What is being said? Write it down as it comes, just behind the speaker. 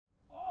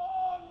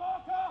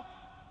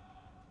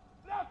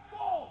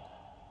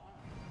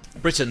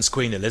Britain's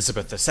Queen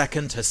Elizabeth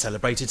II has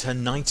celebrated her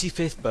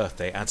 95th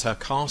birthday at her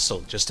castle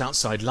just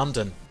outside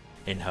London.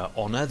 In her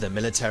honour, the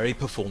military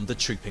performed the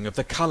Trooping of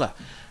the Colour,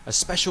 a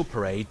special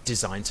parade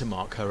designed to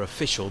mark her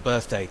official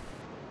birthday.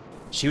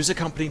 She was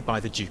accompanied by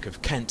the Duke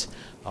of Kent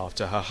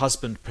after her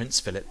husband Prince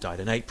Philip died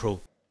in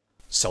April.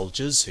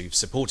 Soldiers who've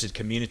supported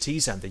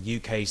communities and the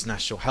UK's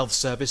National Health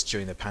Service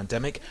during the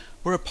pandemic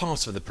were a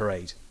part of the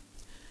parade.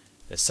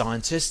 The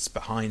scientists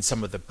behind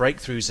some of the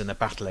breakthroughs in the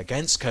battle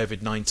against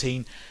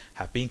COVID-19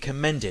 have been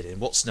commended in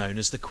what's known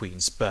as the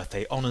Queen's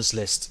Birthday Honours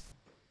List.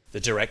 The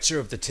director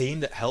of the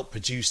team that helped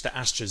produce the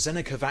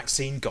AstraZeneca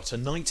vaccine got a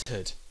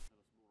knighthood.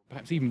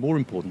 Perhaps even more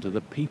important are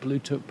the people who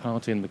took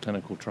part in the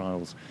clinical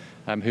trials,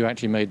 who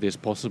actually made this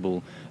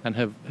possible and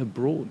have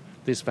brought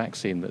this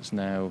vaccine that's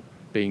now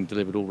being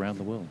delivered all around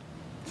the world.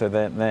 So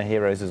they're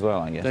heroes as well,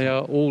 I guess. They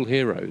are all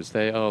heroes.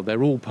 They're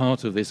all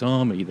part of this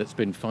army that's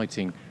been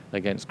fighting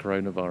against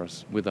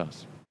coronavirus with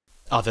us.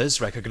 Others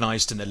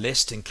recognised in the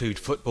list include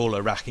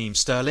footballer Raheem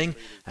Sterling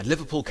and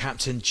Liverpool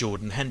captain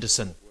Jordan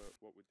Henderson.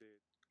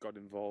 Got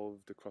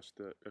involved across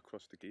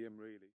the game, really.